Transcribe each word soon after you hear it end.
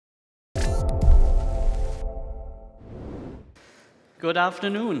Good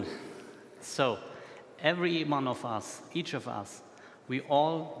afternoon. So, every one of us, each of us, we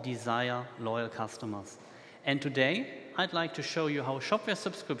all desire loyal customers. And today, I'd like to show you how Shopware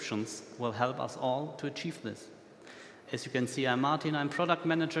Subscriptions will help us all to achieve this. As you can see, I'm Martin, I'm product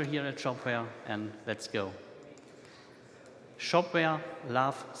manager here at Shopware, and let's go. Shopware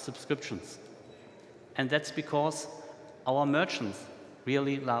love subscriptions. And that's because our merchants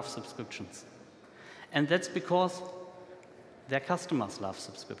really love subscriptions. And that's because their customers love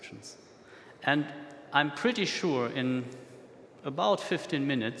subscriptions. And I'm pretty sure in about 15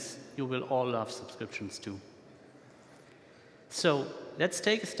 minutes, you will all love subscriptions too. So let's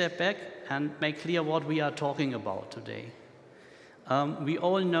take a step back and make clear what we are talking about today. We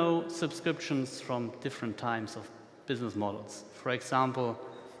all know subscriptions from different types of business models. For example,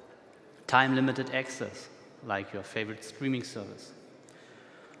 time-limited access, like your favorite streaming service,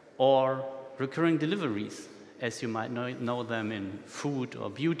 or recurring deliveries, as you might know them in food or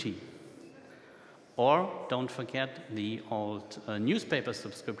beauty. Or don't forget the old newspaper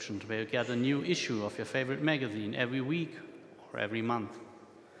subscriptions, where you get a new issue of your favorite magazine every week or every month.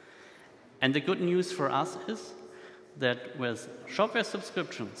 And the good news for us is that with Shopware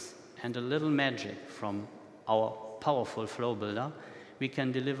Subscriptions and a little magic from our powerful flow builder, we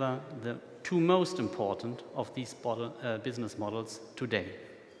can deliver the two most important of these business models today.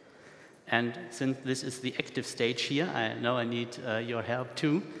 And since this is the active stage here, I know I need your help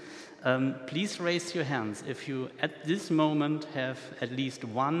too. Please raise your hands if you, at this moment, have at least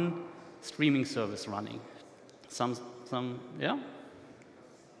one streaming service running. Yeah?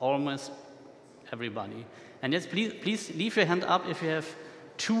 Almost everybody. And yes, please leave your hand up if you have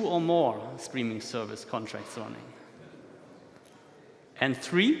 2 or more streaming service contracts running. And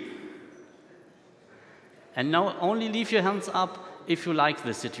 3. And now only leave your hands up if you like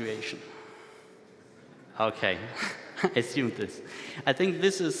the situation. Okay, I assumed this. I think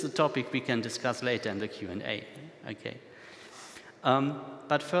this is a topic we can discuss later in the Q&A. Okay.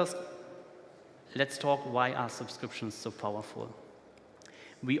 But first, let's talk why are subscriptions so powerful.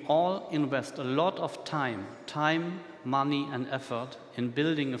 We all invest a lot of time, money, and effort in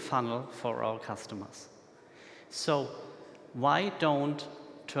building a funnel for our customers. So why don't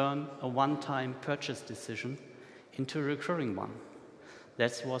turn a one-time purchase decision into a recurring one?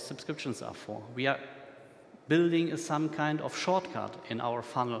 That's what subscriptions are for. We are building some kind of shortcut in our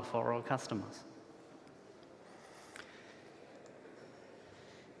funnel for our customers.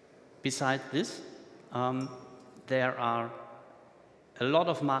 Besides this, there are a lot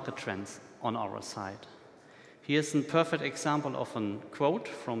of market trends on our side. Here's a perfect example of a quote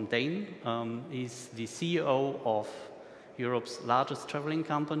from Dane. He's the CEO of Europe's largest traveling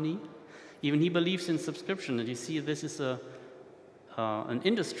company. Even he believes in subscription, and you see this is an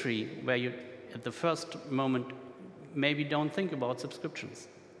industry where you, at the first moment, maybe don't think about subscriptions.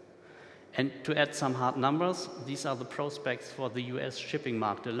 And to add some hard numbers, these are the prospects for the US shipping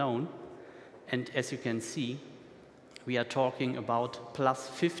market alone. And as you can see, we are talking about plus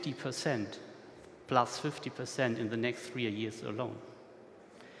 50% in the next 3 years alone.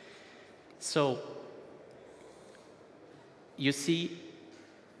 So you see,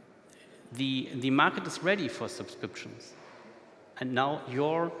 the market is ready for subscriptions. And now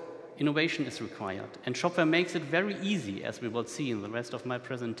your innovation is required. And Shopware makes it very easy, as we will see in the rest of my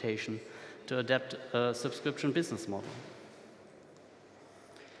presentation, to adapt a subscription business model.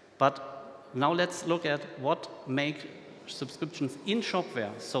 But now let's look at what makes subscriptions in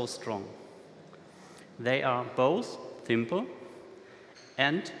Shopware so strong. They are both simple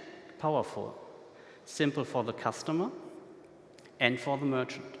and powerful. Simple for the customer and for the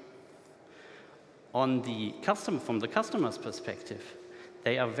merchant. From the customer's perspective,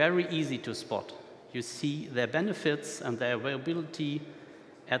 they are very easy to spot. You see their benefits and their availability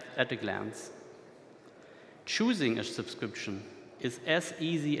at a glance. Choosing a subscription is as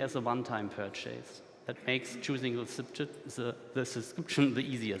easy as a one-time purchase. That makes choosing the subscription the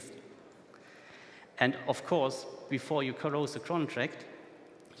easiest. And of course, before you close a contract,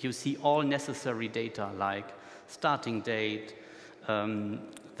 you see all necessary data like starting date, the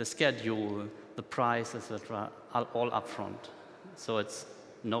schedule, the price, etc., are all upfront. So it's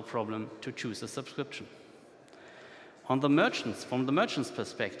no problem to choose a subscription. From the merchant's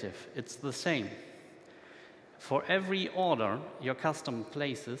perspective, it's the same. For every order your customer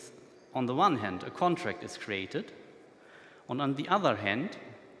places, on the one hand, a contract is created, and on the other hand,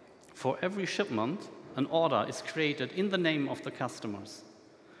 for every shipment, an order is created in the name of the customers.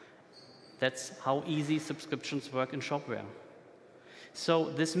 That's how easy subscriptions work in Shopware. So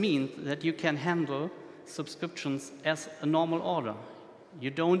this means that you can handle subscriptions as a normal order. You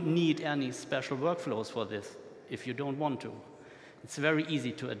don't need any special workflows for this if you don't want to. It's very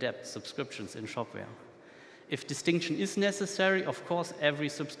easy to adapt subscriptions in Shopware. If distinction is necessary, of course, every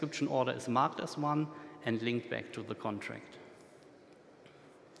subscription order is marked as one and linked back to the contract.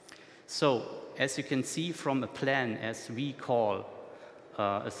 So, as you can see from a plan, as we call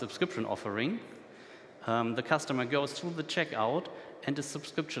a subscription offering, the customer goes through the checkout and a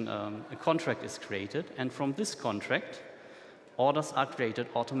subscription, a contract is created, and from this contract, orders are created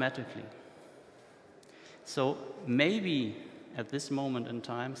automatically. So maybe at this moment in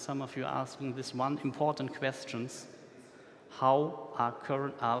time, some of you are asking this one important question: how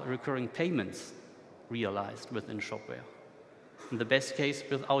are recurring payments realized within Shopware? In the best case,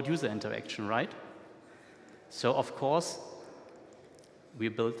 without user interaction, right? So of course, we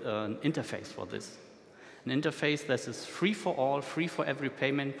built an interface for this. An interface that is free for all, free for every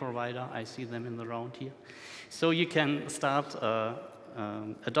payment provider. I see them in the round here. So you can start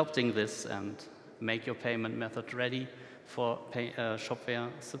adopting this and make your payment method ready for Shopware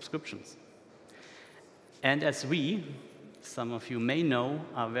subscriptions. And as we, some of you may know,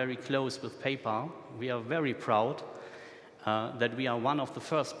 are very close with PayPal, we are very proud that we are one of the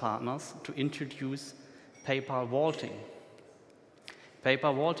first partners to introduce PayPal vaulting.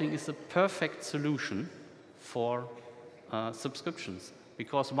 PayPal vaulting is a perfect solution for subscriptions,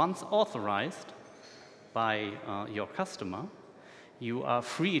 because once authorized by your customer, you are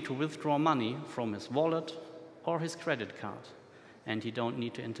free to withdraw money from his wallet or his credit card, and you don't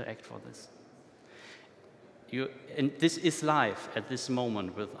need to interact for this. And this is live at this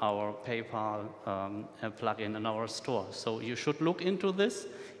moment with our PayPal plugin in our store. So you should look into this.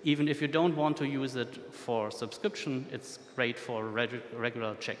 Even if you don't want to use it for subscription, it's great for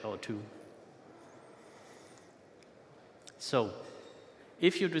regular checkout too. So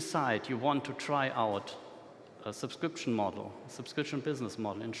if you decide you want to try out a subscription model, a subscription business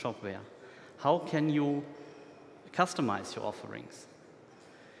model in Shopware, how can you customize your offerings?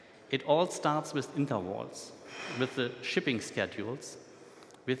 It all starts with intervals, with the shipping schedules,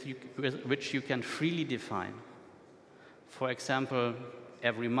 which you can freely define. For example,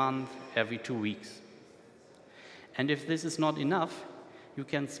 every month, every 2 weeks. And if this is not enough, you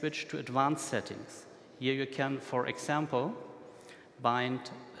can switch to advanced settings. Here you can, for example, bind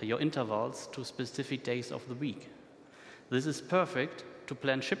your intervals to specific days of the week. This is perfect to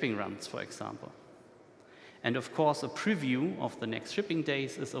plan shipping runs, for example. And of course, a preview of the next shipping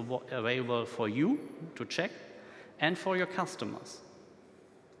days is available for you to check and for your customers.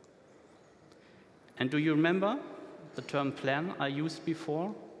 And do you remember the term plan I used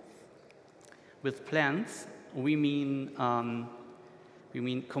before? With plans, we mean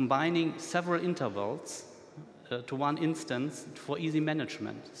combining several intervals to one instance for easy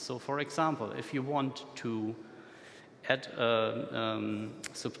management. So for example, if you want to add a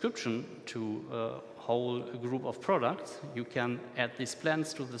subscription to a whole group of products, you can add these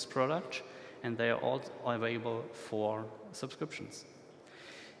plans to this product, and they are all available for subscriptions.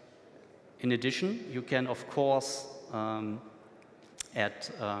 In addition, you can, of course, add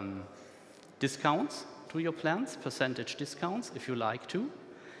discounts to your plans, percentage discounts, if you like to.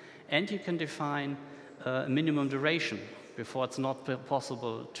 And you can define a minimum duration before it's not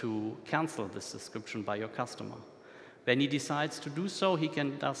possible to cancel the subscription by your customer. When he decides to do so, he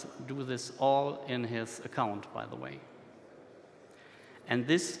can do this all in his account, by the way. And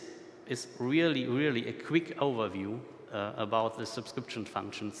this is really, really a quick overview about the subscription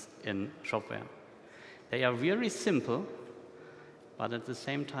functions in Shopware. They are very simple, but at the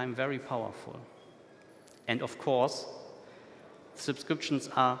same time very powerful. And of course, subscriptions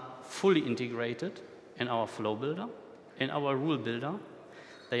are fully integrated in our flow builder, in our rule builder.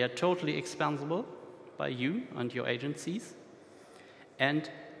 They are totally expansible by you and your agencies, and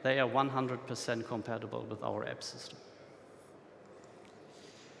they are 100% compatible with our app system.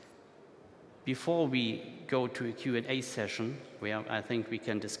 Before we go to a Q&A session, where I think we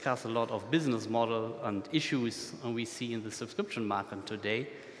can discuss a lot of business model and issues we see in the subscription market today,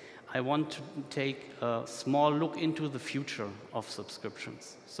 I want to take a small look into the future of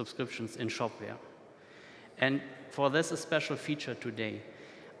subscriptions in Shopware. And for this, a special feature today.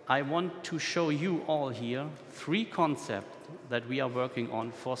 I want to show you all here 3 concepts that we are working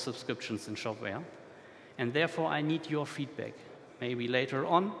on for subscriptions in Shopware. And therefore, I need your feedback, maybe later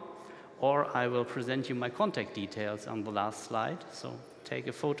on, or I will present you my contact details on the last slide. So take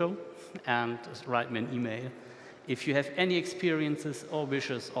a photo and write me an email if you have any experiences or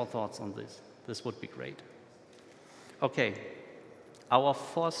wishes or thoughts on this. This would be great. Okay, our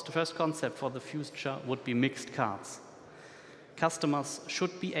first concept for the future would be mixed carts. Customers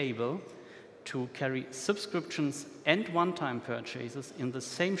should be able to carry subscriptions and one-time purchases in the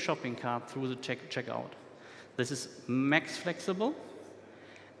same shopping cart through the checkout. This is max flexible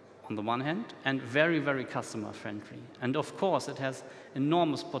on the one hand, and very, very customer friendly. And of course, it has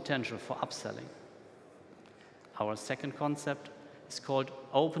enormous potential for upselling. Our second concept is called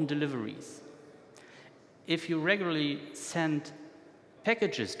open deliveries. If you regularly send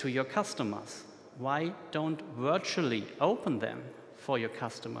packages to your customers, why don't virtually open them for your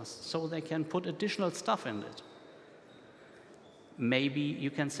customers so they can put additional stuff in it? Maybe you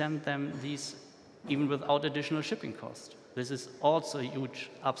can send them these even without additional shipping cost. This is also a huge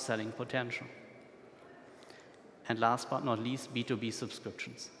upselling potential. And last but not least, B2B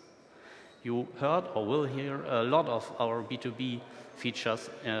subscriptions. You heard or will hear a lot of our B2B features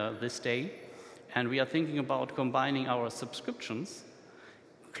this day, and we are thinking about combining our subscriptions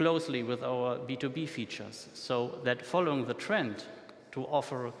closely with our B2B features, so that following the trend to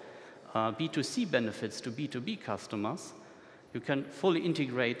offer B2C benefits to B2B customers, you can fully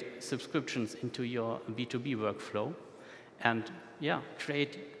integrate subscriptions into your B2B workflow and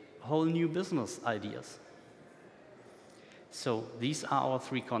create whole new business ideas. So these are our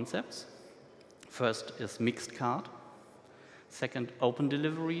three concepts. First is mixed cart, second open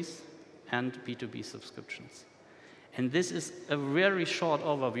deliveries, and B2B subscriptions. And this is a very short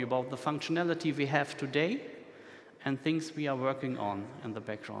overview about the functionality we have today and things we are working on in the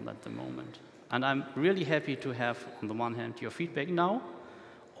background at the moment. And I'm really happy to have, on the one hand, your feedback now,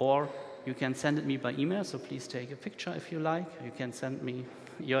 or you can send it me by email, so please take a picture if you like. You can send me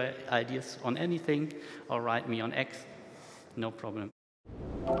your ideas on anything, or write me on X, no problem.